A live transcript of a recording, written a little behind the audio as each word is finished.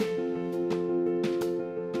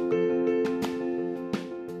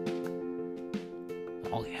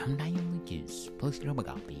Please grab a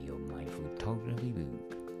copy of my photography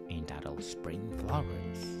book entitled Spring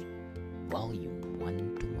Flowers, Volume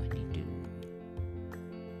 122,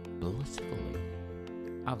 Blissfully,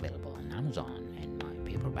 available on Amazon, and my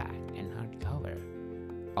paperback and hardcover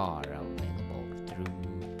are available